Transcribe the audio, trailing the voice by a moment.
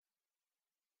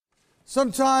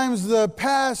Sometimes the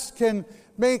past can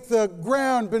make the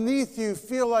ground beneath you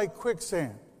feel like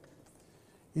quicksand.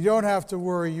 You don't have to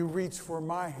worry. You reach for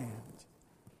my hand.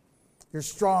 You're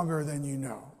stronger than you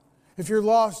know. If you're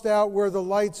lost out where the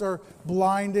lights are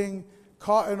blinding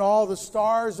and all the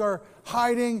stars are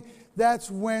hiding,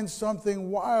 that's when something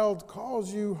wild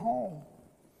calls you home.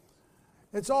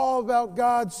 It's all about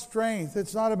God's strength.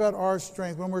 It's not about our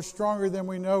strength. When we're stronger than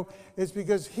we know, it's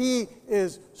because He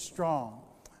is strong.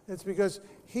 It's because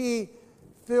He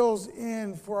fills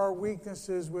in for our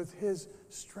weaknesses with His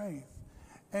strength.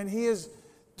 And He is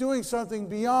doing something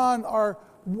beyond our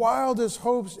wildest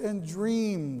hopes and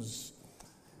dreams.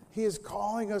 He is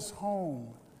calling us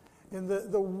home in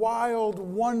the wild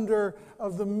wonder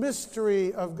of the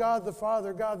mystery of God the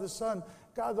Father, God the Son,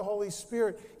 God the Holy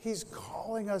Spirit. He's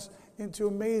calling us into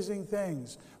amazing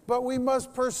things. But we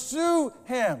must pursue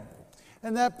Him.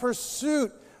 And that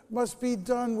pursuit must be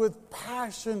done with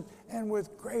passion and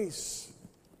with grace.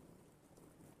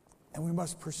 And we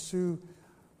must pursue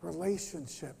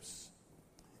relationships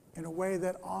in a way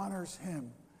that honors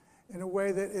Him, in a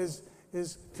way that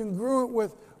is congruent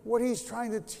with what He's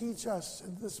trying to teach us.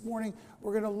 And this morning,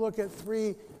 we're going to look at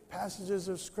 3 passages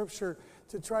of Scripture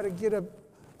to try to get a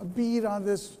bead on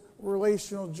this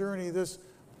relational journey, this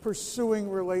pursuing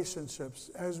relationships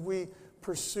as we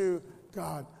pursue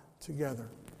God together.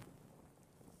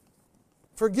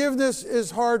 Forgiveness is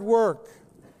hard work.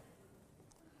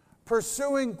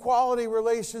 Pursuing quality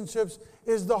relationships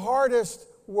is the hardest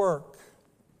work.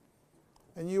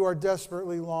 And you are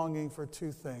desperately longing for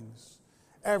 2 things.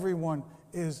 Everyone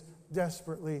is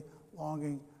desperately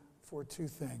longing for 2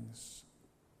 things.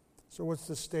 So what's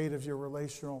the state of your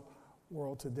relational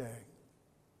world today?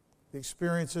 The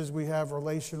experiences we have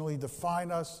relationally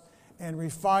define us and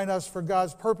refine us for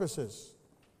God's purposes.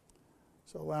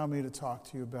 So allow me to talk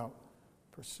to you about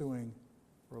pursuing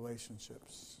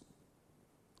relationships.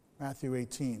 Matthew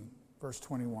 18, verse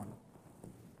 21.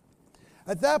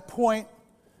 At that point,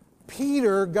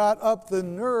 Peter got up the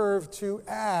nerve to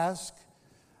ask,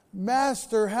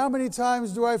 Master, how many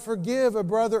times do I forgive a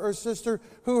brother or sister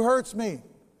who hurts me?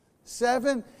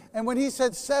 7? And when he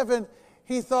said 7,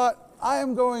 he thought, I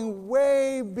am going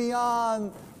way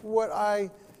beyond what I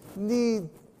need,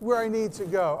 where I need to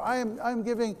go. I'm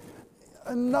giving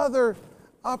another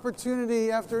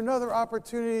opportunity after another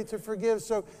opportunity to forgive.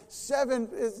 So 7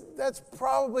 that's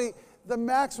probably the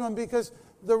maximum, because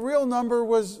the real number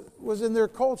was in their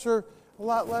culture a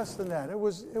lot less than that. It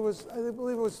was I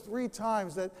believe it was 3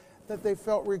 times that they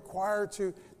felt required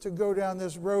to go down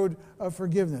this road of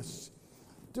forgiveness.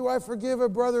 Do I forgive a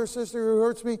brother or sister who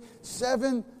hurts me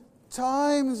 7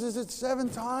 times? Is it 7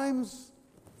 times?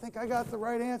 I think I got the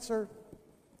right answer.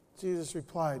 Jesus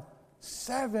replied,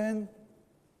 7?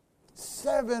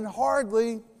 7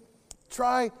 hardly.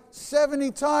 Try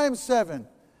 70 times 7.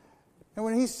 And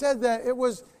when he said that, it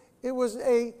was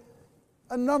a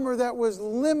number that was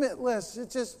limitless.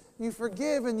 It's just, you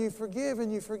forgive and you forgive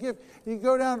and you forgive. You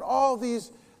go down all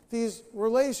these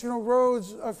relational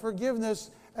roads of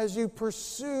forgiveness as you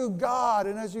pursue God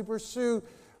and as you pursue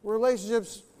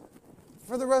relationships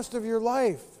for the rest of your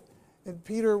life. And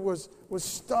Peter was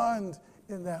stunned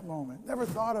in that moment. Never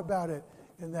thought about it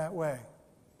in that way.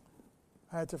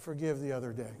 I had to forgive the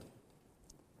other day.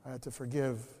 I had to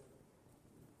forgive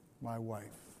my wife.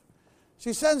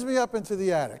 She sends me up into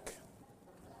the attic.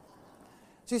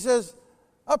 She says,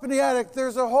 up in the attic,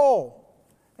 there's a hole.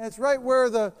 And it's right where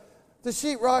the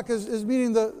sheetrock is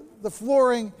meeting the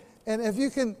flooring. And if you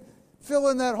can fill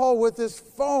in that hole with this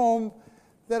foam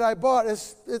that I bought,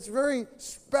 it's very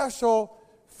special,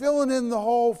 filling in the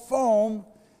whole foam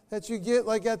that you get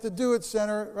like at the Do It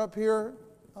Center up here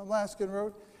on Laskin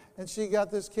Road. And she got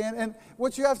this can. And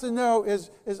what you have to know is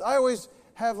I always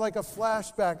have like a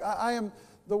flashback. I am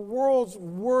the world's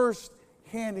worst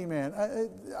handyman.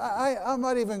 I'm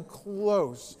not even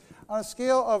close. On a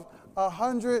scale of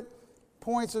 100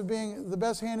 points of being the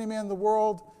best handyman in the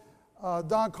world,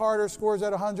 Don Carter scores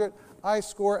at 100. I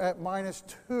score at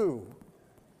 -2.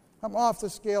 I'm off the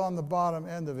scale on the bottom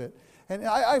end of it. And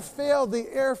I failed the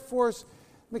Air Force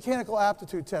mechanical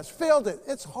aptitude test. Failed it.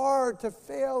 It's hard to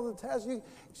fail the test.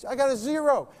 I got a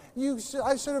 0.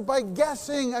 I should have, by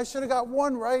guessing, I should have got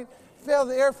 1 right. Failed.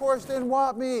 The Air Force didn't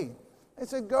want me. They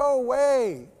said, go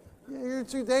away. You're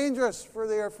too dangerous for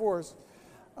the Air Force.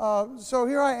 So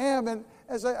here I am, and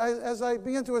as I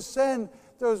begin to ascend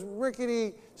those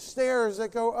rickety stairs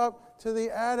that go up to the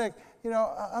attic,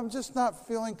 I'm just not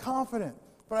feeling confident.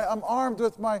 But I'm armed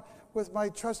with my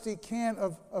trusty can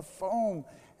of foam,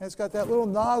 and it's got that little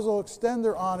nozzle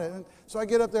extender on it. And so I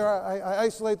get up there, I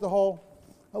isolate the hole,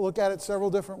 I look at it several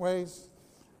different ways.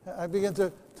 I begin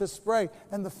to spray,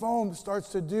 and the foam starts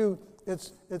to do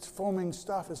its foaming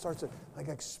stuff. It starts to like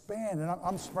expand, and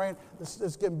I'm spraying.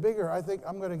 It's getting bigger. I think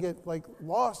I'm going to get like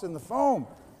lost in the foam.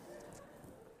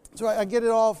 So I get it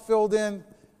all filled in.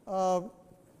 I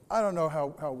don't know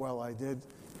how well I did,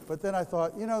 but then I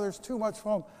thought, there's too much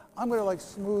foam. I'm going to like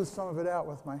smooth some of it out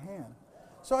with my hand.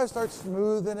 So I start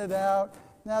smoothing it out.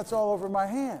 Now it's all over my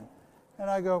hand. And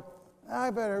I go, I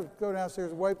better go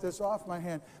downstairs and wipe this off my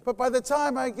hand. But by the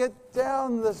time I get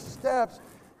down the steps,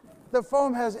 the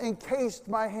foam has encased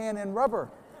my hand in rubber.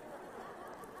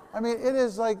 I mean, it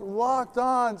is like locked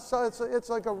on. So it's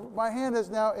like my hand is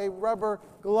now a rubber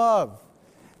glove.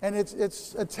 And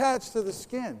it's attached to the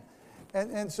skin.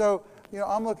 And so,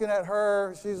 I'm looking at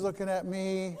her. She's looking at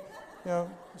me.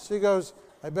 She goes,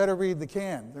 I better read the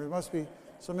can. There must be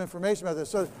some information about this.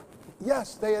 So,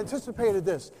 yes, they anticipated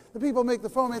this. The people make the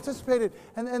foam anticipated.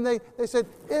 And they said,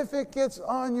 if it gets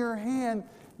on your hand,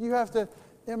 you have to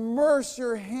immerse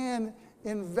your hand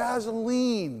in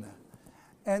Vaseline.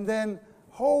 And then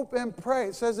hope and pray.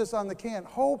 It says this on the can.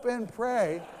 Hope and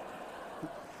pray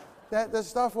that the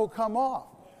stuff will come off.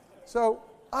 So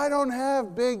I don't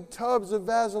have big tubs of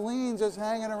Vaseline just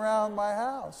hanging around my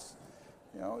house.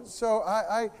 So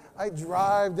I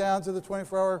drive down to the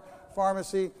 24-hour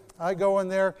pharmacy. I go in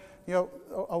there.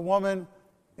 A woman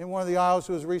in one of the aisles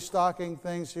who was restocking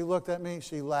things, she looked at me.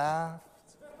 She laughed.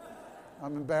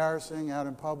 I'm embarrassing out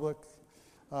in public.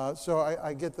 So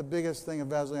I get the biggest thing of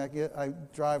Vaseline. I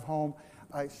drive home.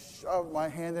 I shove my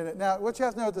hand in it. Now, what you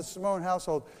have to know at the Simone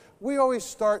household, we always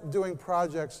start doing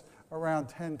projects around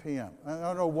 10 p.m. I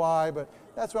don't know why, but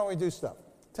that's when we do stuff,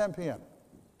 10 p.m.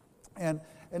 And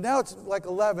now it's like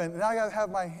 11, and I got to have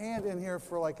my hand in here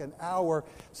for like an hour.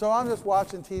 So I'm just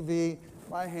watching TV,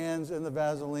 my hand's in the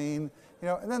Vaseline,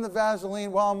 and then the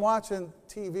Vaseline, while I'm watching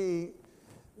TV,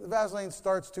 the Vaseline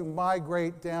starts to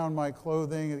migrate down my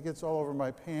clothing. It gets all over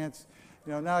my pants.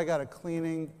 Now I got a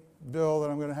cleaning bill that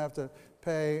I'm going to have to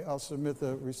pay. I'll submit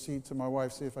the receipt to my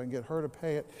wife, see if I can get her to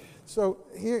pay it. So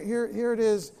here it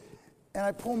is. And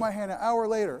I pull my hand, an hour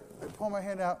later, I pull my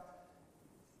hand out,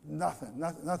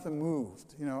 nothing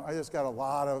moved. I just got a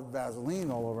lot of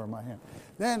Vaseline all over my hand.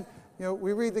 Then,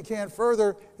 we read the can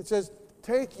further. It says,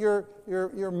 take your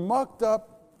mucked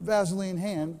up Vaseline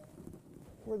hand,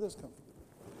 where'd this come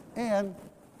from?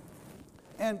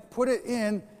 And put it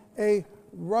in a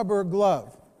rubber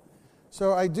glove.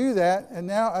 So I do that, and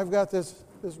now I've got this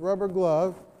rubber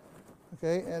glove.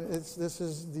 Okay, and this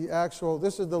is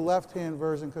the left-hand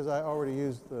version because I already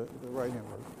used the right-hand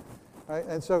version. Right?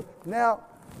 And so now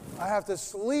I have to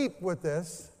sleep with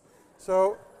this.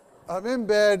 So I'm in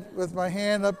bed with my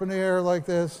hand up in the air like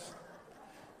this.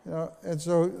 And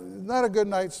so not a good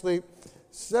night's sleep.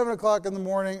 7 o'clock in the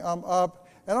morning, I'm up.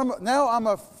 And I'm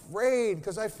afraid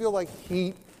because I feel like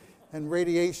heat and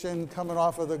radiation coming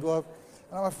off of the glove.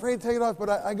 And I'm afraid to take it off, but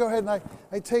I go ahead and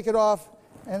I take it off,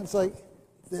 and it's like,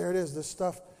 there it is. The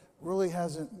stuff really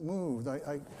hasn't moved.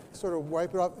 I sort of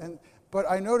wipe it off, but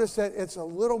I notice that it's a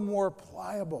little more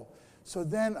pliable. So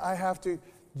then I have to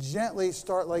gently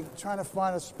start like trying to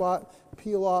find a spot,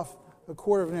 peel off a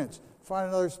quarter of an inch. Find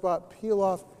another spot, peel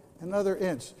off another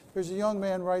inch. There's a young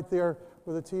man right there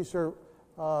with a T-shirt.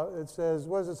 It says,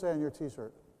 what does it say on your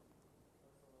T-shirt?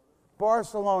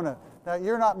 Barcelona. Now,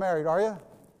 you're not married, are you?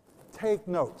 Take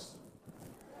notes.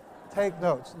 Take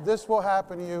notes. This will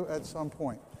happen to you at some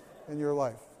point in your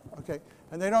life. Okay?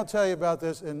 And they don't tell you about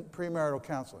this in premarital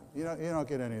counseling. You don't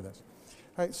get any of this.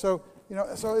 All right, so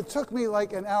it took me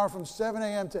like an hour from 7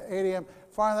 a.m. to 8 a.m.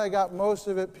 Finally, I got most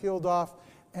of it peeled off.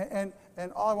 And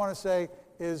all I want to say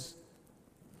is,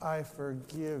 I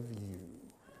forgive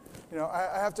you.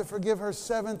 I have to forgive her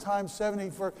 7 times 70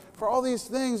 for all these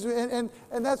things. And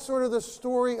that's sort of the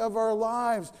story of our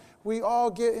lives. We all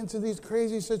get into these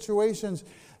crazy situations.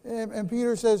 And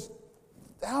Peter says,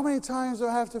 how many times do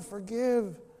I have to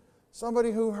forgive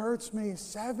somebody who hurts me?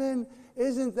 7?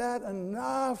 Isn't that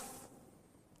enough?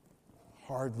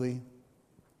 Hardly.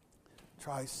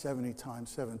 Try 70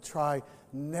 times 7. Try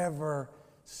never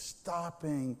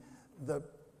stopping the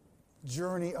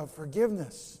journey of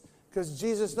forgiveness, because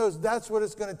Jesus knows that's what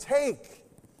it's going to take.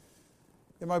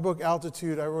 In my book,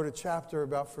 Altitude, I wrote a chapter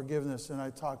about forgiveness, and I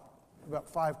talked about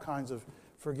 5 kinds of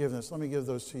forgiveness. Let me give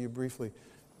those to you briefly.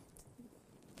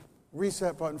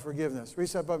 Reset button forgiveness.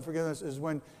 Reset button forgiveness is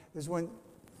when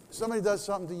somebody does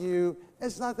something to you,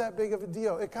 it's not that big of a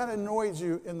deal. It kind of annoys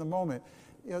you in the moment.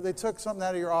 They took something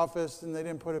out of your office and they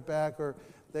didn't put it back, or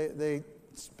they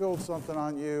spilled something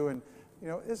on you, and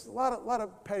it's a lot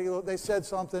of petty. They said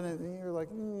something and you're like,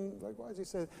 why did he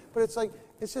say that? But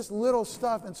it's just little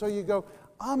stuff, and so you go,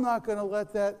 I'm not going to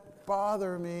let that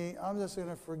bother me. I'm just going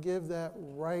to forgive that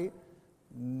right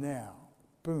now.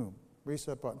 Boom.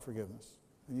 Reset button, forgiveness.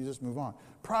 And you just move on.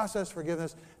 Process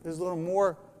forgiveness is a little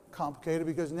more complicated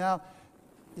because now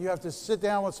you have to sit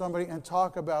down with somebody and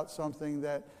talk about something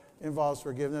that involves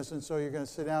forgiveness. And so you're going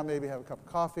to sit down, maybe have a cup of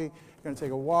coffee. You're going to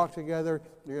take a walk together.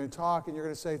 You're going to talk, and you're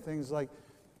going to say things like,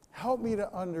 help me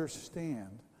to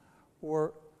understand.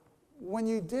 Or when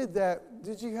you did that,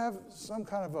 did you have some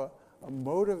kind of a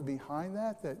motive behind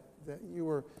that you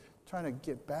were trying to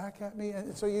get back at me?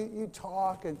 And so you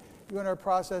talk and you enter a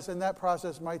process, and that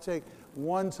process might take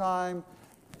one time,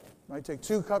 might take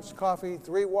 2 cups of coffee,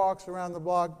 3 walks around the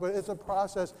block, but it's a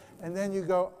process. And then you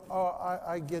go, oh,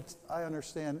 I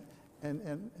understand,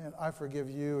 and I forgive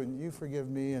you, and you forgive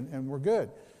me, and we're good.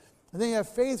 And then you have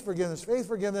faith forgiveness. Faith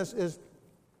forgiveness is,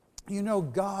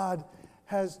 God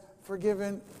has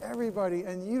forgiven everybody,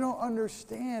 and you don't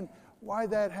understand why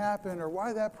that happened or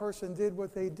why that person did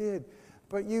what they did.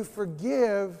 But you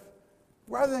forgive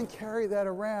rather than carry that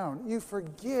around. You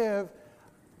forgive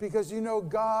because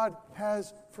God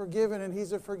has forgiven, and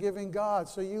He's a forgiving God.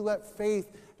 So you let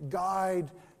faith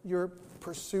guide your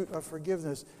pursuit of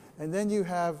forgiveness. And then you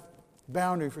have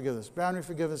boundary forgiveness. Boundary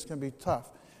forgiveness can be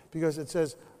tough because it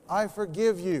says, I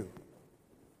forgive you,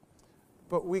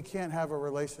 but we can't have a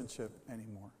relationship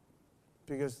anymore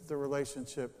because the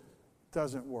relationship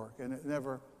doesn't work, and it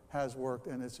never has worked,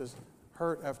 and it's just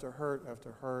hurt after hurt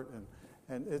after hurt,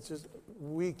 and it's just,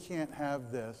 we can't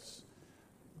have this,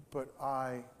 but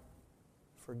I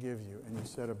forgive you. And you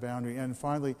set a boundary. And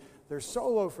finally, there's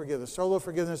solo forgiveness. Solo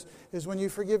forgiveness is when you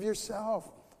forgive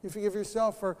yourself. You forgive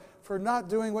yourself for not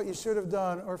doing what you should have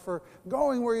done, or for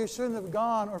going where you shouldn't have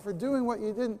gone, or for doing what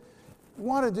you didn't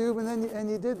want to do, and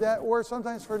you did that, or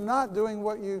sometimes for not doing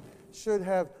what you should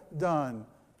have done.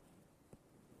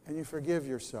 And you forgive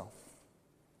yourself.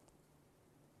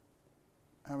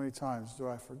 How many times do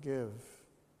I forgive?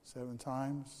 7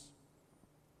 times?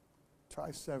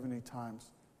 Try 70 times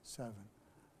 7.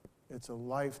 It's a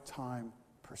lifetime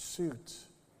pursuit.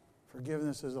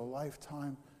 Forgiveness is a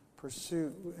lifetime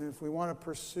pursuit. And if we want to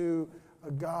pursue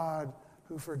a God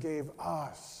who forgave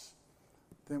us,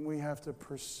 then we have to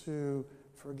pursue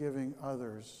forgiving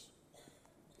others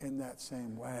in that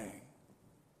same way.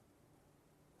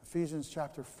 Ephesians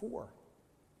chapter 4.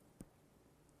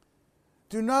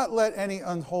 Do not let any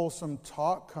unwholesome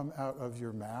talk come out of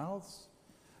your mouths,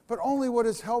 but only what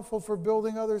is helpful for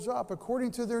building others up,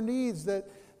 according to their needs, that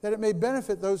it may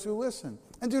benefit those who listen.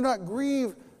 And do not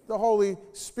grieve the Holy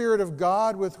Spirit of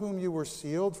God, with whom you were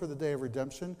sealed for the day of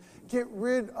redemption. Get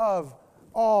rid of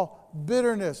all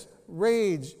bitterness,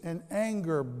 rage, and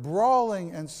anger,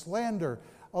 brawling and slander,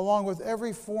 along with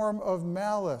every form of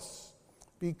malice.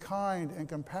 Be kind and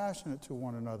compassionate to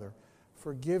one another,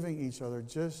 forgiving each other,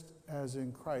 just as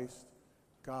in Christ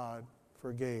God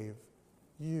forgave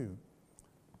you.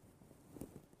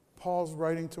 Paul's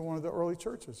writing to one of the early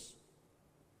churches.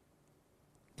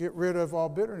 Get rid of all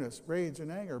bitterness, rage,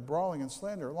 and anger, brawling and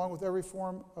slander, along with every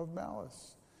form of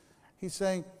malice. He's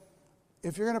saying,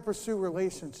 if you're going to pursue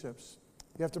relationships,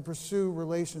 you have to pursue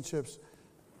relationships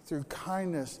through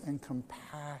kindness and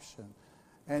compassion.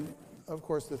 And, of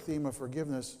course, the theme of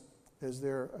forgiveness is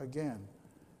there again.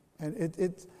 And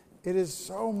it is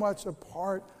so much a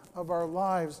part of our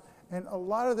lives. And a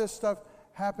lot of this stuff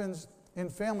happens in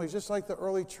families, just like the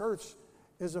early church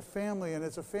is a family, and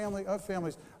it's a family of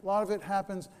families. A lot of it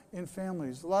happens in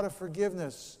families. A lot of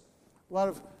forgiveness, a lot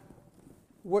of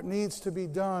what needs to be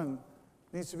done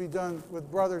with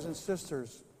brothers and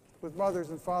sisters, with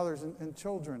mothers and fathers and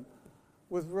children,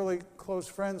 with really close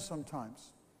friends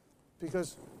sometimes,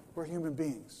 because we're human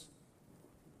beings,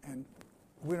 and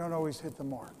we don't always hit the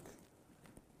mark.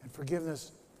 And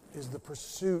forgiveness is the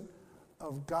pursuit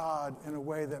of God in a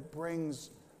way that brings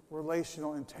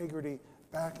relational integrity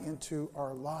back into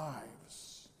our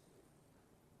lives.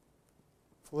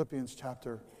 Philippians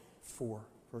chapter 4,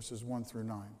 verses 1 through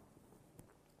 9.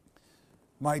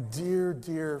 My dear,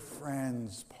 dear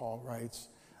friends, Paul writes,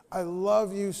 I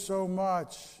love you so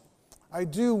much. I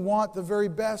do want the very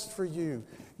best for you.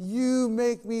 You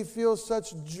make me feel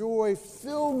such joy.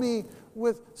 Fill me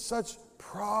with such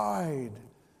pride.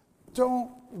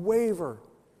 Don't waver.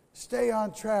 Stay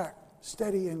on track.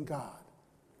 Steady in God.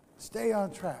 Stay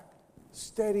on track.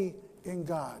 Steady in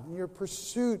God. In your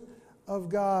pursuit of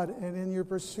God and in your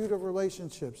pursuit of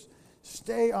relationships,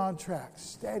 stay on track.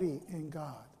 Steady in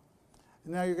God.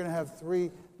 And now you're going to have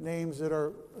 3 names that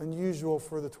are unusual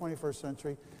for the 21st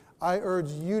century. I urge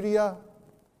Euodia,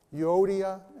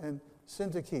 and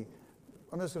Syntyche.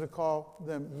 I'm just going to call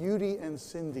them Euodia and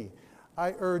Cindy.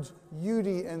 I urge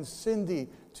Euodia and Cindy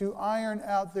to iron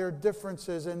out their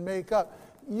differences and make up.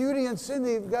 Udi and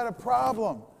Cindy have got a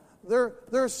problem.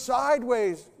 They're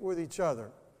sideways with each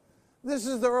other. This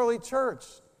is the early church.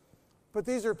 But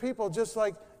these are people just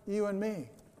like you and me.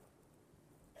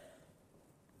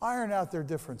 Iron out their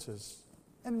differences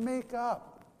and make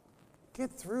up.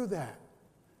 Get through that.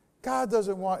 God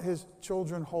doesn't want His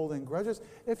children holding grudges.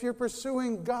 If you're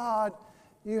pursuing God,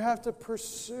 you have to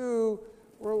pursue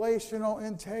relational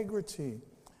integrity.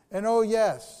 And oh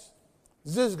yes,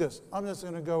 Zizgus. I'm just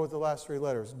going to go with the last three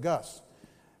letters. Gus.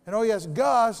 And oh yes,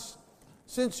 Gus,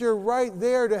 since you're right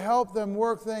there to help them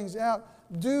work things out,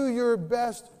 do your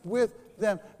best with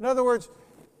them. In other words,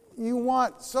 you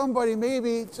want somebody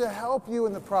maybe to help you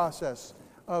in the process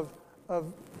of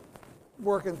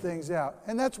working things out.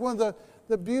 And that's one of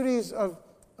the beauties of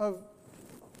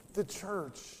the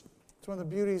church. It's one of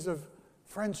the beauties of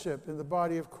friendship in the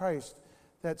body of Christ,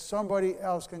 that somebody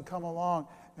else can come along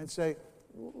and say,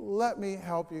 let me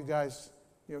help you guys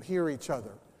hear each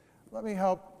other. Let me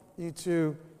help you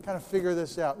to kind of figure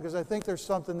this out, because I think there's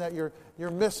something that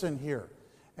you're missing here.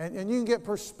 And you can get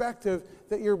perspective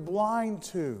that you're blind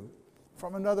to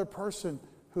from another person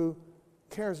who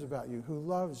cares about you, who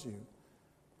loves you.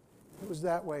 It was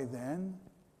that way then.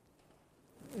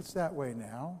 It's that way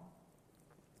now.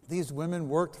 These women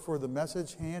worked for the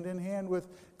message hand in hand with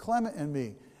Clement and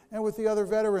me, and with the other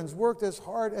veterans, worked as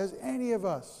hard as any of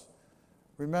us.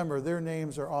 Remember, their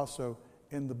names are also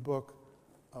in the book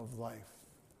of life.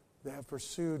 They have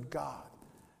pursued God,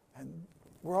 and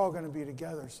we're all going to be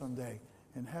together someday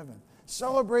in heaven.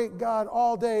 Celebrate God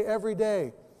all day, every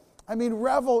day. I mean,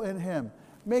 revel in Him.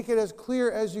 Make it as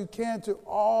clear as you can to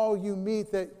all you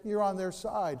meet that you're on their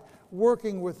side,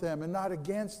 working with them and not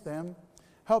against them.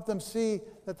 Help them see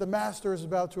that the Master is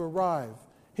about to arrive.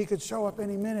 He could show up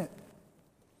any minute.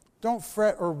 Don't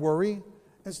fret or worry.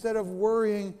 Instead of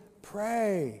worrying,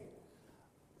 pray.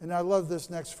 And I love this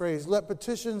next phrase. Let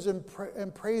petitions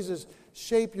and praises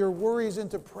shape your worries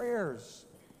into prayers.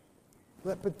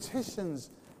 Let petitions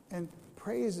and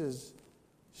praises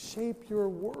shape your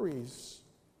worries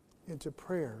into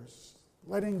prayers.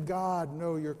 Letting God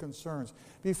know your concerns.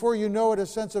 Before you know it, a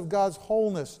sense of God's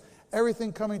wholeness,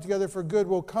 everything coming together for good,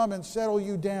 will come and settle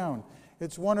you down.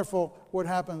 It's wonderful what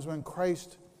happens when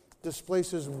Christ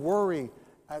displaces worry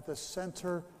at the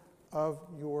center of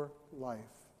your life.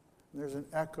 And there's an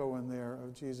echo in there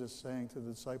of Jesus saying to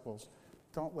the disciples,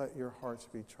 don't let your hearts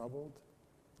be troubled.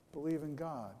 Believe in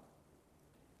God.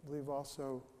 Believe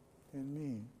also in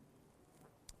me.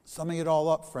 Summing it all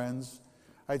up, friends,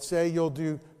 I'd say you'll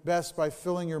do best by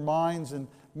filling your minds and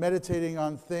meditating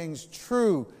on things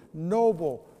true,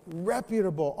 noble,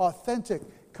 reputable, authentic,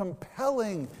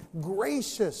 compelling,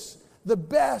 gracious, the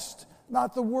best,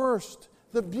 not the worst,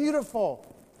 the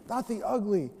beautiful, not the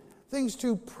ugly, things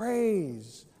to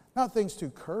praise, not things to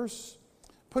curse.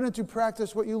 Put into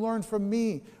practice what you learned from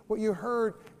me, what you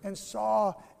heard and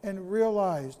saw and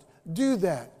realized. Do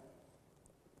that.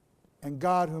 And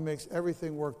God, who makes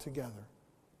everything work together,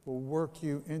 will work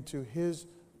you into His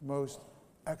most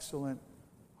excellent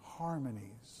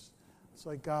harmonies. It's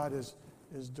like God is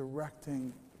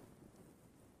directing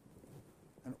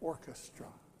an orchestra.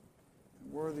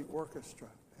 And we're the orchestra.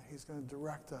 And He's going to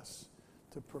direct us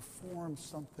to perform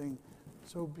something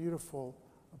so beautiful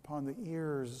upon the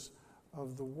ears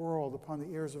of the world, upon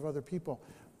the ears of other people.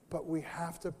 But we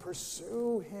have to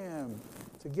pursue Him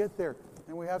to get there.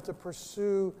 And we have to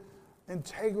pursue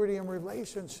integrity in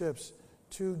relationships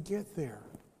to get there.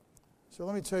 So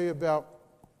let me tell you about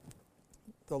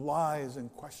the lies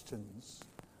and questions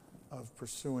of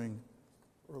pursuing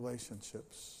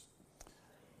relationships.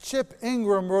 Chip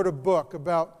Ingram wrote a book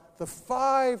about the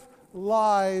 5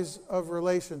 lies of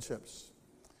relationships.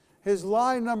 His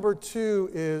lie number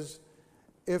 2 is,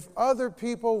 if other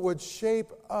people would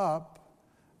shape up,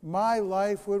 my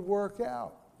life would work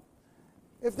out.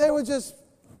 If they would just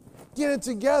get it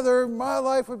together, my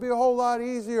life would be a whole lot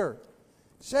easier.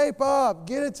 Shape up,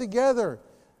 get it together.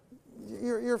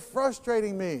 You're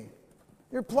frustrating me.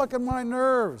 You're plucking my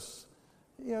nerves.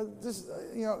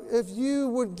 If you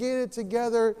would get it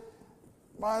together,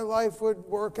 my life would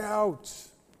work out.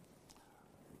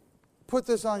 Put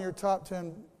this on your top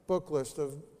 10 book list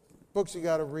of books you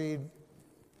got to read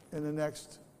in the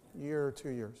next year or 2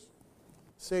 years.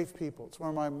 Safe People. It's one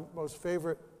of my most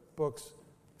favorite books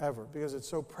ever because it's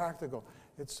so practical.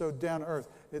 It's so down to earth.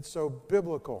 It's so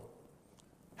biblical.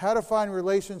 How to find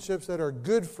relationships that are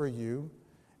good for you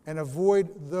and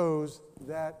avoid those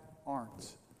that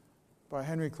aren't, by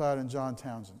Henry Cloud and John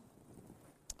Townsend.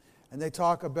 And they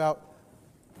talk about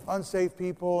unsafe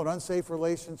people and unsafe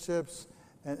relationships,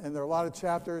 and there are a lot of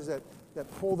chapters that that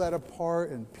pull that apart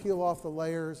and peel off the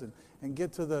layers and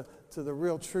get to the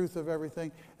real truth of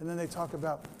everything. And then they talk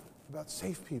about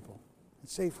safe people and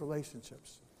safe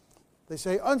relationships. They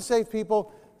say unsafe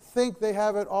people think they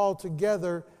have it all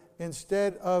together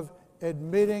instead of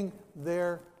admitting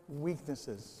their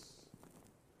weaknesses.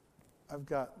 I've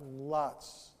got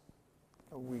lots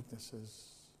of weaknesses.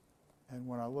 And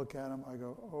when I look at them, I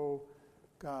go, oh,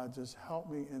 God, just help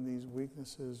me in these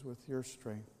weaknesses with your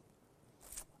strength.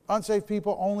 Unsafe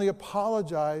people only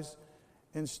apologize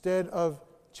instead of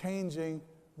changing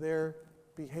their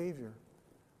behavior.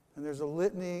 And there's a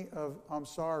litany of I'm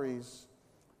sorries,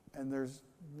 and there's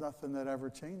nothing that ever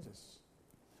changes.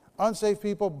 Unsafe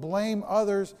people blame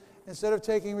others instead of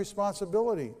taking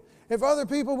responsibility. If other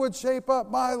people would shape up,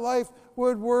 my life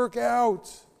would work out.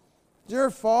 It's your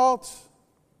fault.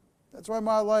 That's why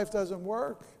my life doesn't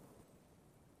work.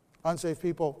 Unsafe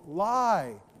people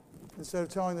lie instead of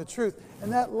telling the truth.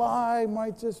 And that lie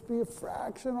might just be a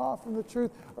fraction off from the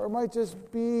truth, or it might just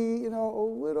be, a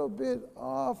little bit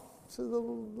off to the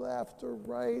left or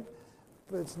right,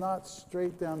 but it's not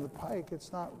straight down the pike.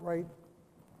 It's not right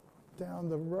down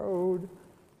the road.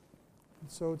 And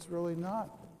so it's really not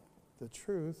the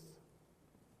truth.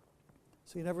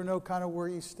 So you never know kind of where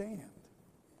you stand.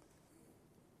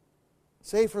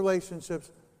 Safe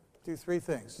relationships do three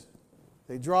things.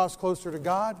 They draw us closer to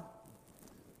God,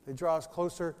 they draw us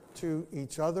closer to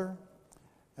each other,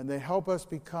 and they help us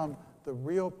become the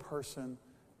real person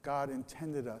God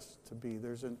intended us to be.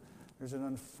 There's an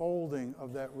unfolding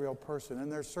of that real person.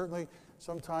 And there's certainly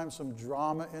sometimes some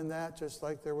drama in that, just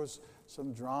like there was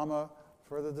some drama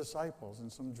for the disciples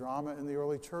and some drama in the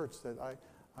early church that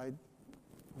I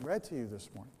read to you this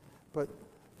morning. But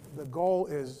the goal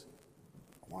is,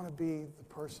 I want to be the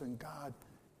person God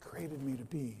created me to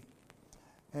be.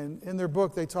 And in their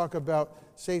book, they talk about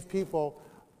safe people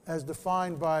as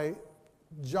defined by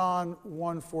John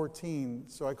 1:14.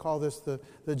 So I call this the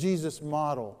Jesus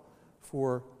model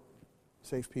for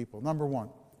safe people. Number one,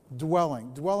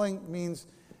 dwelling. Dwelling means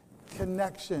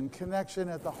connection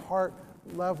at the heart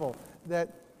level.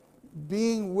 That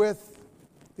being with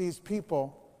these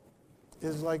people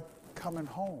is like coming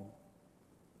home.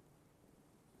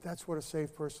 That's what a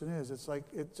safe person is. It's like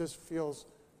it just feels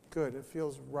good. It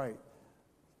feels right.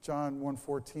 John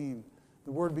 1:14,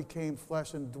 the Word became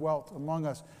flesh and dwelt among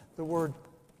us. The word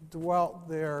dwelt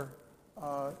there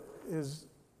is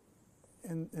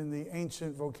in the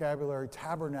ancient vocabulary,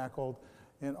 tabernacled.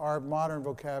 In our modern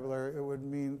vocabulary, it would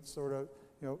mean sort of,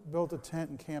 built a tent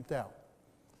and camped out.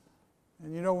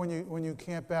 And when you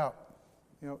camp out,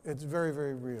 it's very,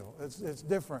 very real. It's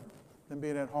different than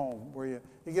being at home where you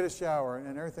get a shower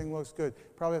and everything looks good.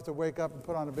 Probably have to wake up and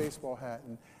put on a baseball hat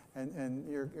and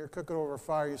you're cooking over a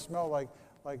fire. You smell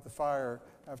like the fire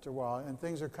after a while, and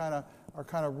things are kind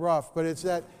of rough. But it's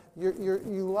that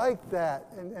you like that,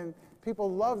 and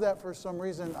people love that for some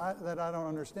reason that I don't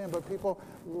understand. But people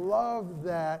love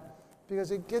that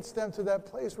because it gets them to that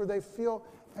place where they feel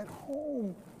at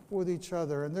home with each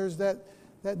other. And there's that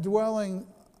dwelling.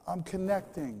 I'm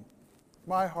connecting.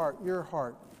 My heart, your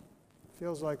heart,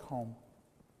 feels like home.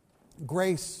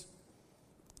 Grace.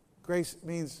 Grace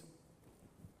means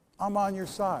I'm on your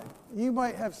side. You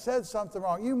might have said something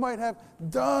wrong. You might have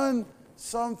done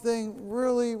something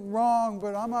really wrong,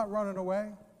 but I'm not running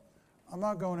away. I'm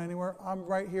not going anywhere. I'm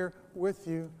right here with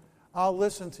you. I'll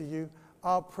listen to you.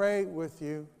 I'll pray with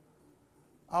you.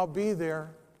 I'll be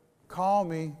there. Call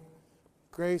me.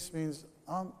 Grace means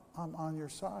I'm on your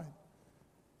side.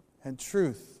 And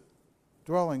truth.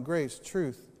 Dwelling, grace,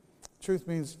 truth. Truth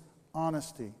means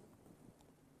honesty.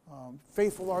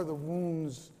 Faithful are the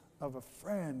wounds of a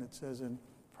friend, it says in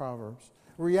Proverbs.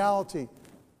 Reality.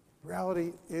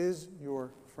 Reality is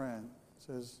your friend,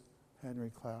 says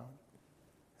Henry Cloud.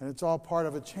 And it's all part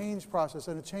of a change process.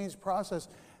 And a change process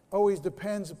always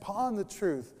depends upon the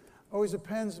truth. Always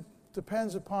depends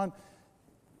upon,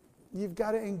 you've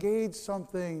got to engage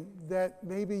something that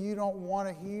maybe you don't want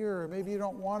to hear, or maybe you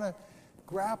don't want to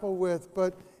grapple with.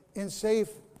 But in safe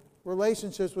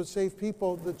relationships with safe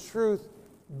people, the truth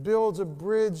builds a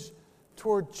bridge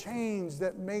toward change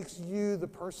that makes you the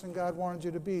person God wanted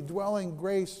you to be. Dwelling,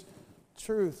 grace,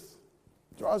 truth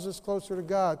draws us closer to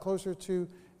God, closer to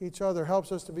each other,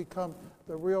 helps us to become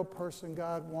the real person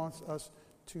God wants us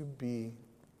to be.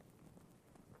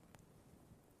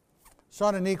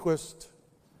 Shauna Niequist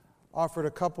offered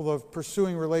a couple of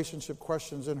pursuing relationship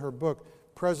questions in her book,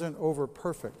 Present Over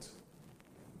Perfect.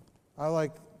 I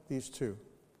like these two.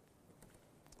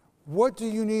 What do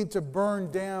you need to burn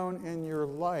down in your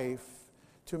life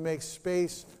to make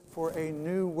space for a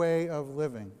new way of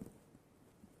living?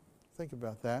 Think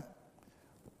about that.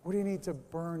 What do you need to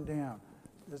burn down?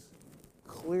 Just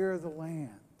clear the land.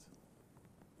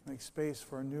 Make space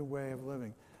for a new way of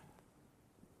living.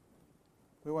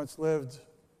 We once lived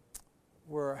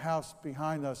where a house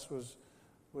behind us was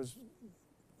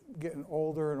getting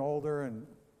older and older and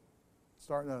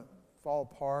starting to fall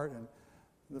apart. And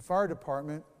the fire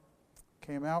department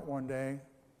came out one day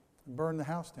and burned the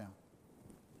house down,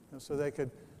 so they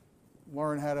could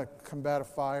learn how to combat a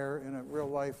fire in a real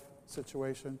life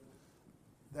situation.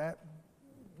 That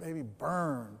baby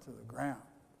burned to the ground.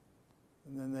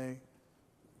 And then they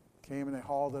came and they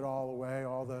hauled it all away,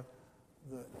 all the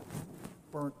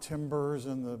burnt timbers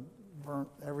and the burnt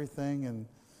everything, and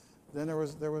then there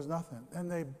was nothing. Then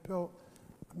they built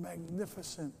a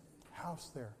magnificent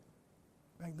house there.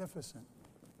 Magnificent.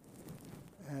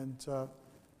 And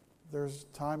there's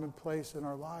time and place in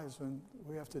our lives when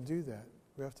we have to do that.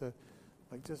 We have to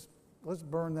let's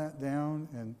burn that down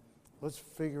and let's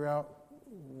figure out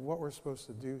what we're supposed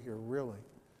to do here, really.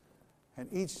 And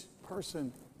each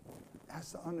person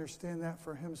has to understand that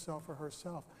for himself or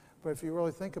herself. But if you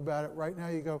really think about it, right now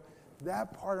you go,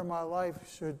 that part of my life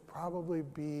should probably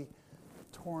be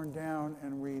torn down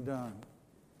and redone.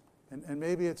 And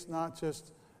maybe it's not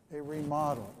just a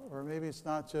remodel, or maybe it's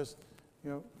not just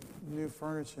new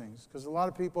furnishings. Because a lot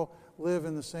of people live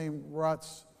in the same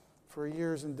ruts for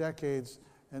years and decades,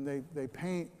 and they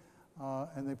paint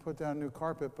and they put down new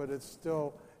carpet, but it's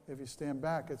still, if you stand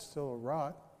back, it's still a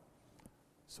rut.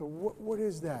 So what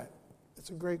is that? It's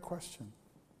a great question.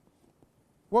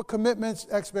 What commitments,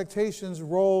 expectations,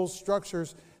 roles,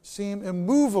 structures seem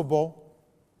immovable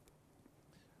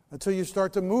until you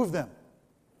start to move them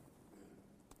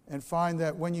and find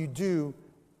that when you do,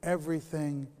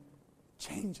 everything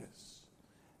changes.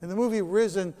 In the movie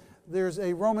Risen, there's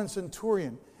a Roman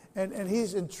centurion, and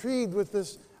he's intrigued with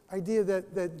this idea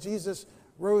that Jesus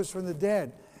rose from the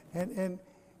dead. And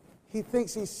he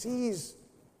thinks he sees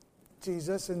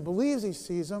Jesus and believes he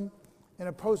sees him in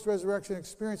a post-resurrection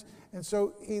experience. And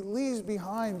so he leaves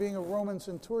behind being a Roman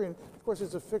centurion. Of course,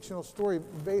 it's a fictional story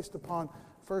based upon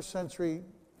first century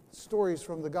stories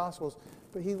from the Gospels.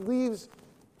 But he leaves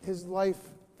his life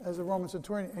as a Roman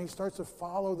centurion and he starts to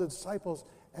follow the disciples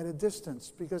at a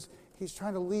distance because he's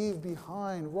trying to leave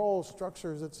behind roles,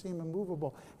 structures that seem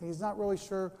immovable. And he's not really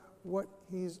sure what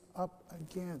he's up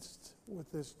against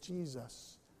with this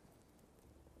Jesus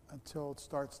until it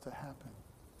starts to happen.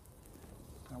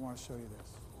 I want to show you this.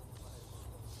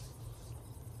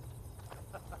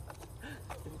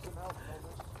 Can you come help?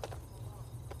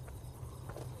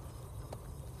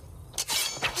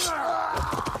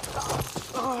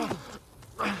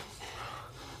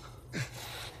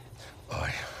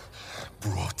 I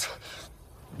brought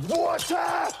water!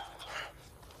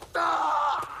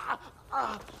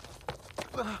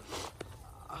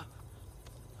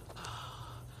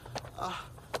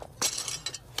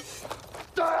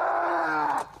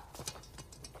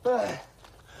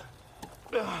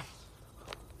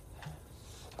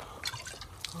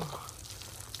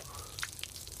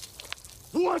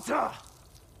 Water!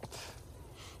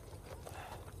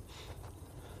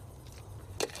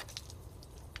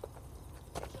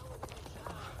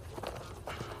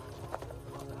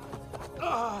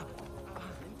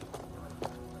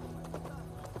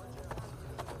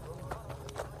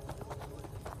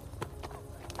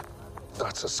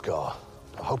 That's a scar.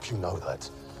 I hope you know that.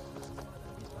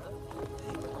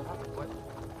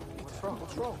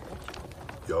 What's wrong?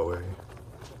 Yahweh,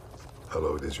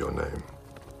 hallowed is your name.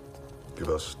 Give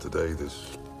us today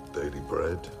this daily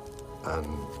bread, and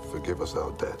forgive us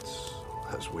our debts,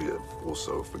 as we have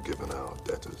also forgiven our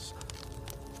debtors.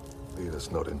 Lead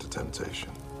us not into temptation.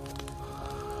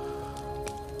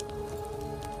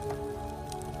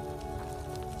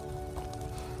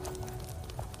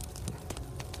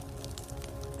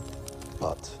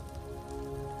 But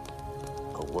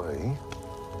away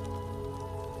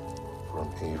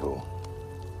from evil.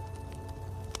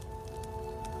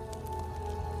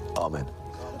 Amen.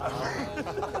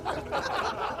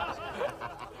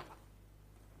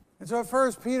 And so at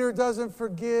first, Peter doesn't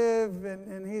forgive,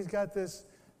 and he's got this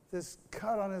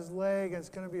cut on his leg, and it's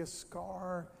going to be a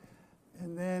scar.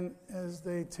 And then as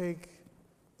they take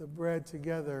the bread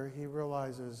together, he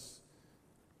realizes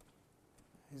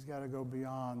he's got to go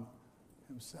beyond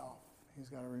himself. He's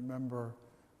got to remember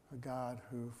a God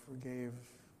who forgave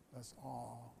us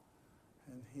all.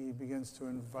 And he begins to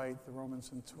invite the Roman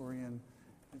centurion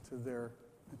into their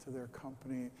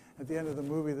company. At the end of the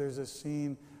movie, there's a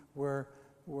scene where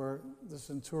the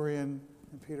centurion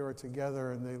and Peter are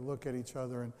together, and they look at each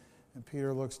other, and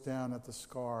Peter looks down at the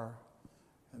scar,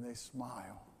 and they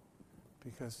smile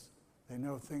because they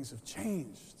know things have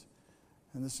changed.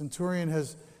 And the centurion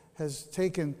has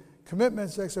taken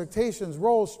commitments, expectations,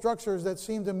 roles, structures that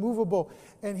seemed immovable,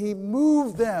 and he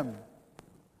moved them.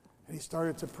 And he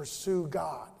started to pursue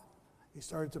God. He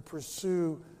started to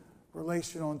pursue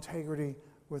relational integrity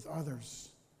with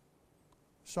others.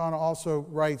 Shauna also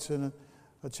writes in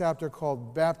a chapter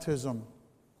called Baptism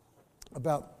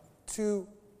about two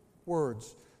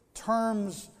words,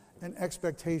 terms and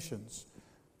expectations.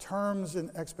 Terms and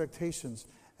expectations.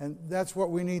 And that's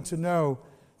what we need to know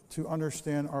to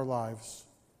understand our lives.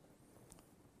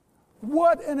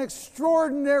 What an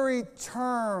extraordinary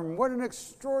term. What an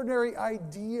extraordinary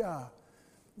idea.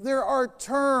 There are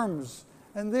terms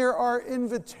and there are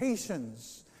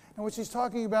invitations. And what she's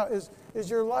talking about is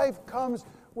your life comes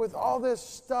with all this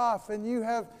stuff, and you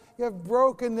have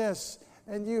brokenness,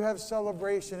 and you have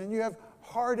celebration, and you have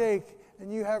heartache,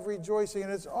 and you have rejoicing,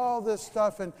 and it's all this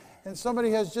stuff. And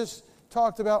somebody has just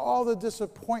talked about all the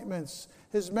disappointments.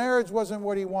 His marriage wasn't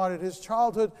what he wanted. His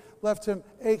childhood left him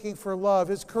aching for love.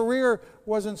 His career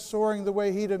wasn't soaring the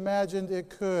way he'd imagined it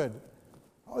could.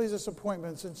 All these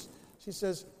disappointments. And she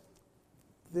says,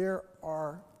 there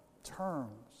are terms.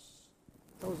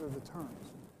 Those are the terms.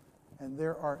 And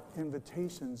there are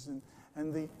invitations.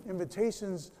 And the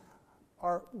invitations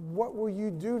are, what will you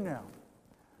do now?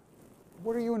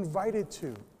 What are you invited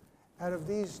to out of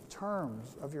these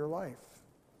terms of your life?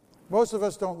 Most of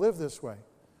us don't live this way.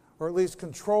 Or at least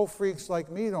control freaks like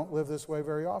me don't live this way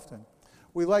very often.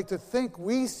 We like to think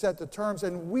we set the terms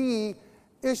and we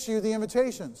issue the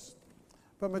invitations.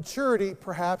 But maturity,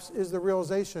 perhaps, is the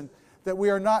realization that we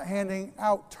are not handing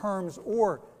out terms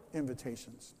or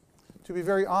invitations. To be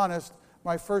very honest,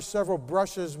 my first several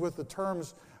brushes with the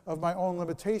terms of my own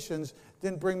limitations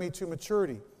didn't bring me to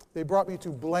maturity. They brought me to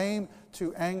blame,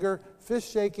 to anger,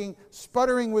 fist shaking,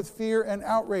 sputtering with fear and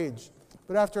outrage.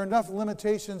 But after enough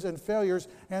limitations and failures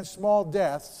and small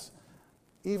deaths,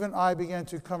 even I began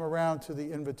to come around to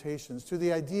the invitations, to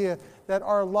the idea that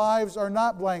our lives are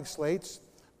not blank slates,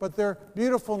 but they're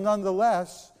beautiful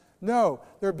nonetheless. No,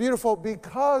 they're beautiful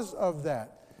because of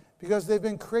that, because they've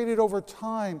been created over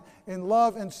time in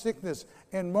love and sickness,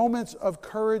 in moments of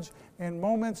courage and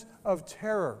moments of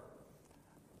terror.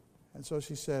 And so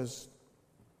she says,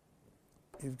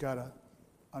 you've got to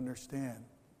understand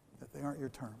that they aren't your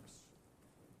terms.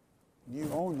 You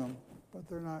own them, but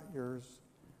they're not yours.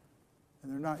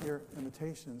 And they're not your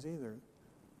invitations either.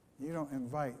 You don't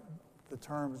invite. The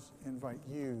terms invite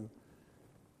you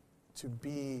to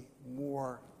be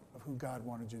more of who God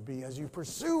wanted you to be as you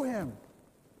pursue Him.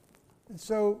 And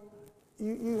so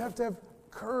you have to have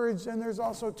courage, and there's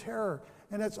also terror.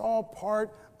 And it's all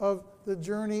part of the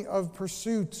journey of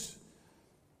pursuit.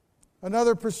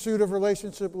 Another pursuit of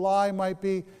relationship lie might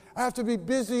be, I have to be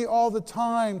busy all the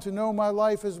time to know my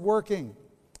life is working.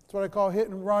 It's what I call hit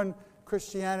and run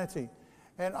Christianity.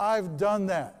 And I've done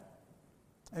that.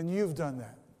 And you've done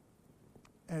that.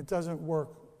 And it doesn't work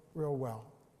real well.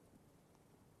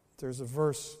 There's a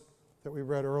verse that we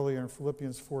read earlier in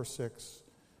Philippians 4:6.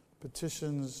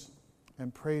 Petitions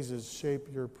and praises shape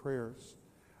your prayers.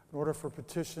 In order for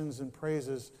petitions and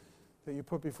praises that you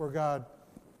put before God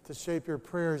to shape your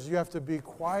prayers, you have to be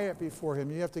quiet before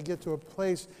Him. You have to get to a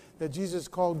place that Jesus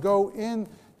called, go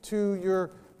into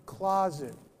your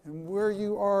closet. And where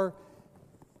you are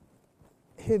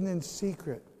hidden in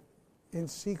secret,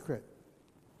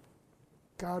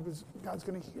 God's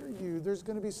going to hear you. There's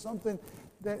going to be something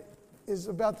that is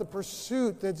about the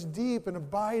pursuit that's deep and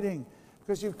abiding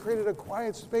because you've created a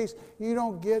quiet space. You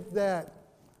don't get that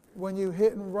when you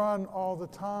hit and run all the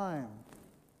time.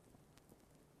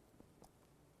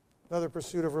 Another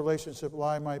pursuit of relationship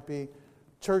lie might be,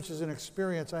 church is an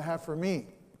experience I have for me.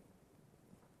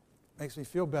 Makes me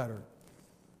feel better.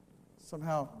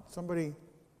 Somehow, somebody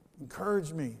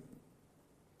encouraged me.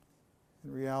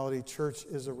 In reality, church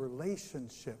is a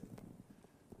relationship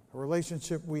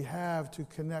we have to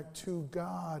connect to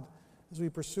God as we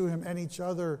pursue Him and each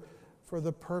other for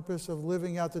the purpose of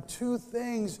living out the two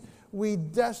things we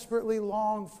desperately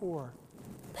long for,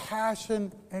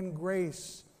 passion and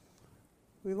grace.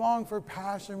 We long for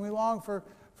passion. We long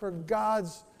for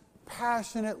God's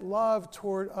passionate love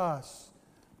toward us.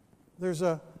 There's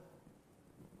a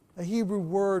Hebrew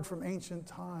word from ancient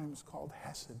times called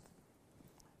hesed.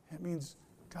 It means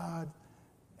God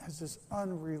has this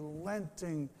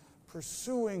unrelenting,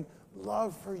 pursuing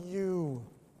love for you.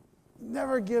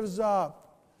 Never gives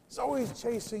up. He's always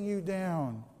chasing you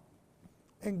down.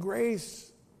 And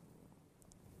grace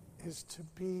is to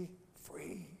be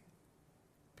free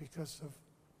because of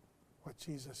what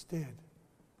Jesus did.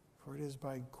 For it is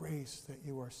by grace that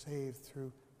you are saved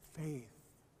through faith.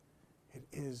 It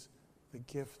is the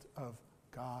gift of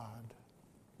God.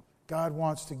 God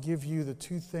wants to give you the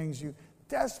two things you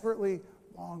desperately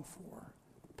long for: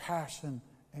 passion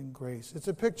and grace. It's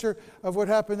a picture of what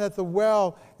happened at the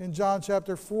well in John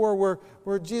chapter 4,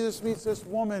 where Jesus meets this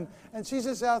woman, and she's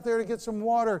just out there to get some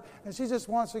water, and she just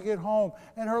wants to get home,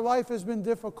 and her life has been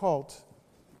difficult.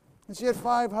 And she had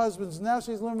 5 husbands, and now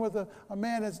she's living with a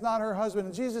man that's not her husband,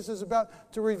 and Jesus is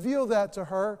about to reveal that to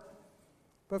her.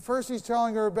 But first he's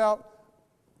telling her about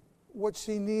what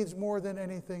she needs more than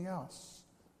anything else: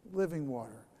 living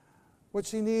water. What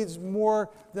she needs more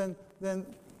than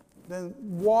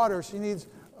water. She needs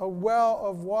a well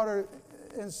of water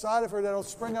inside of her that'll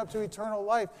spring up to eternal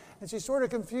life. And she's sort of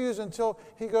confused until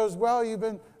he goes, well, you've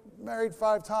been married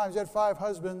 5 times, you had 5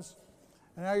 husbands,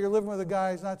 and now you're living with a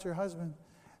guy who's not your husband.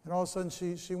 And all of a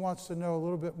sudden she wants to know a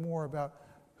little bit more about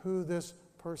who this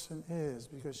person is,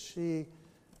 because she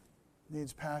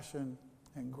needs passion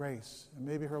and grace. And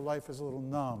maybe her life is a little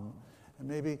numb, and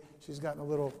maybe she's gotten a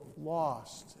little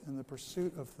lost in the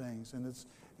pursuit of things. And it's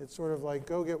sort of like,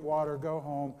 go get water, go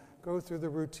home, go through the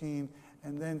routine.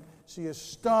 And then she is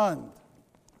stunned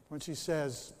when she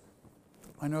says,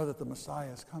 I know that the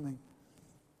Messiah is coming.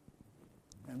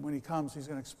 And when he comes, he's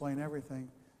going to explain everything.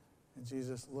 And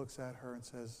Jesus looks at her and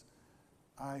says,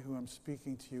 I who am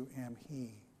speaking to you am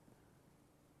he.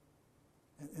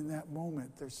 And in that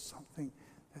moment, there's something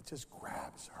that just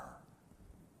grabs her,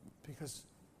 because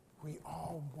we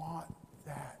all want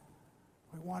that.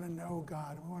 We want to know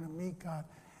God. We want to meet God.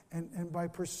 And by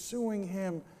pursuing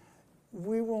him,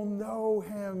 we will know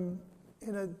him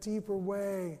in a deeper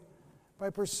way. By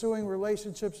pursuing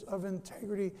relationships of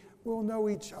integrity, we'll know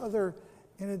each other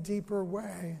in a deeper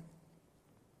way.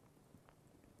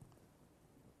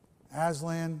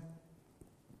 Aslan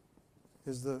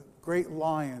is the great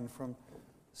lion from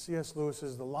C.S.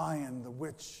 Lewis's The Lion, the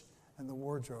Witch, and the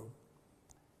Wardrobe.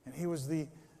 And he was the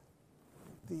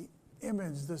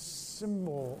image, the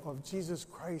symbol of Jesus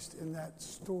Christ in that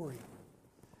story.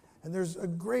 And there's a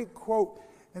great quote,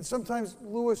 and sometimes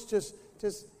Lewis just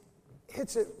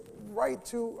hits it right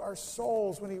to our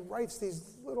souls when he writes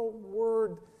these little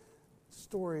word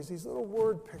stories, these little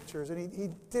word pictures. And he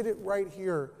did it right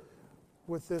here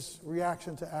with this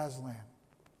reaction to Aslan.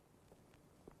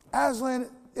 Aslan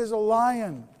is a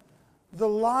lion, the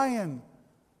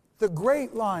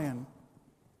great lion.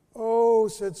 Oh,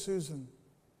 said Susan,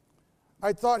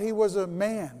 I thought he was a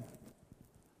man.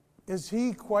 Is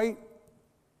he quite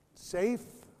safe?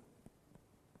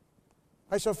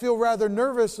 I shall feel rather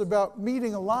nervous about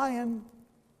meeting a lion.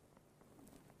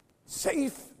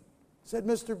 Safe, said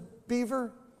Mr.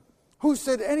 Beaver. Who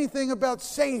said anything about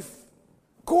safe?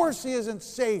 Of course he isn't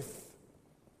safe,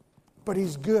 but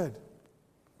he's good.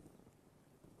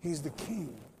 He's the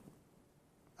king,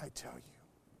 I tell you.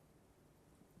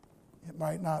 It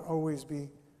might not always be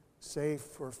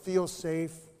safe or feel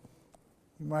safe.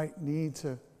 You might need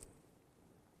to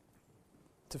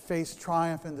face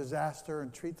triumph and disaster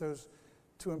and treat those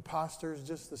 2 imposters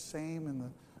just the same, in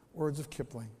the words of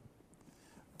Kipling.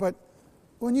 But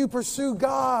when you pursue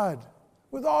God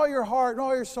with all your heart and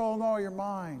all your soul and all your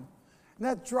mind, and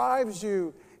that drives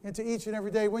you into each and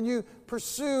every day, when you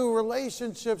pursue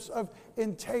relationships of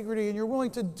integrity and you're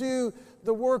willing to do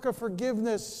the work of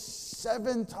forgiveness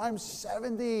 7 times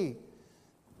 70,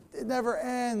 it never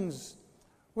ends.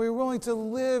 We're willing to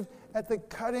live at the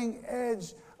cutting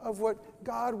edge of what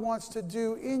God wants to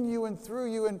do in you and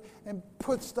through you, and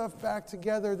put stuff back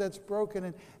together that's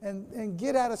broken, and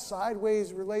get out of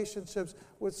sideways relationships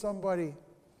with somebody.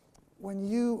 When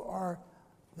you are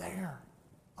there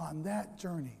on that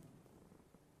journey,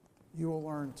 you will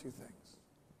learn 2 things.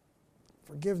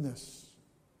 Forgiveness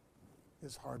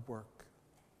is hard work.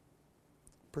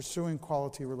 Pursuing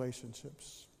quality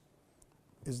relationships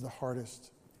is the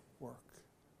hardest work.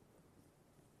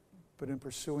 But in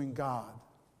pursuing God,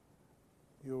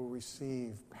 you'll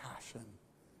receive passion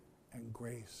and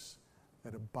grace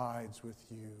that abides with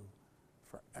you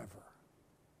forever.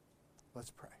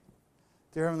 Let's pray.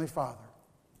 Dear Heavenly Father,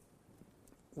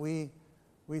 we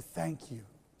thank you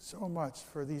so much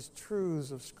for these truths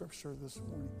of Scripture this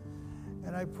morning.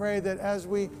 And I pray that as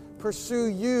we pursue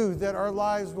you, that our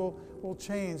lives will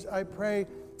change. I pray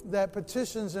that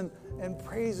petitions and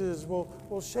praises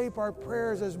will shape our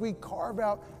prayers as we carve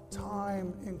out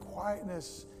time in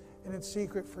quietness and in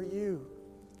secret for you.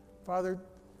 Father,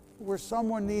 where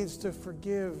someone needs to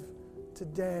forgive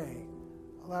today,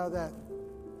 allow that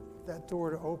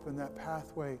door to open, that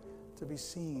pathway to be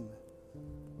seen.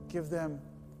 Give them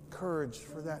courage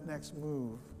for that next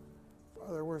move.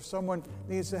 Father, where someone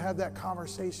needs to have that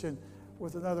conversation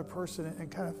with another person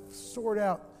and kind of sort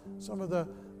out some of the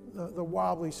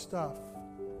wobbly stuff,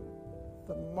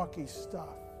 the mucky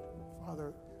stuff.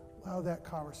 Father, Allow that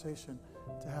conversation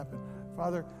to happen.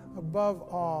 Father, above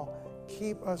all,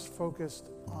 keep us focused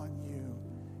on you.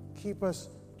 Keep us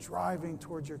driving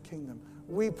towards your kingdom.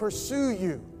 We pursue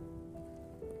you.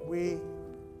 We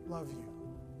love you.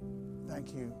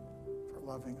 Thank you for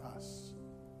loving us.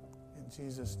 In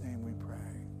Jesus' name we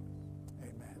pray.